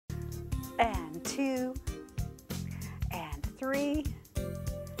and 2, and 3,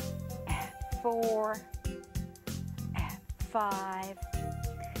 and 4, and 5,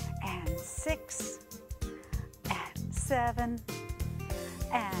 and 6, and 7,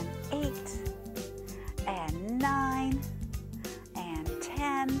 and 8, and 9, and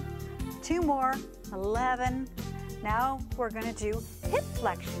 10, 2 more, 11. Now we're going to do hip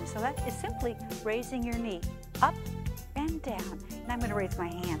flexion. So that is simply raising your knee up and down. And I'm going to raise my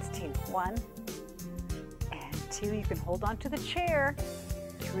hands too. 1 and 2. You can hold on to the chair.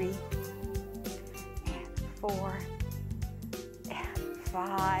 3 and 4 and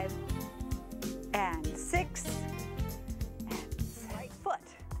 5 and 6 and 7. Foot.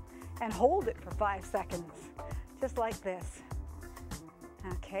 And hold it for 5 seconds. Just like this.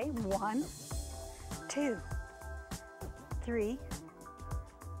 Okay, 1, 2, 3,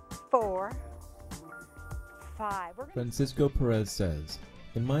 4, 5. Francisco Perez says,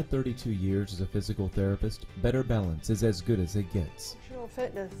 "In my 32 years as a physical therapist, better balance is as good as it gets." Functional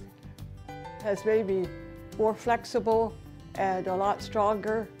fitness has made me more flexible and a lot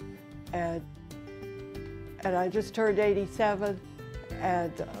stronger, and I just turned 87,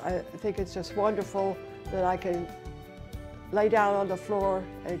 and I think it's just wonderful that I can lay down on the floor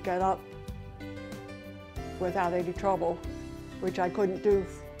and get up without any trouble, which I couldn't do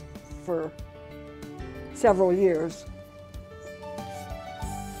for several years.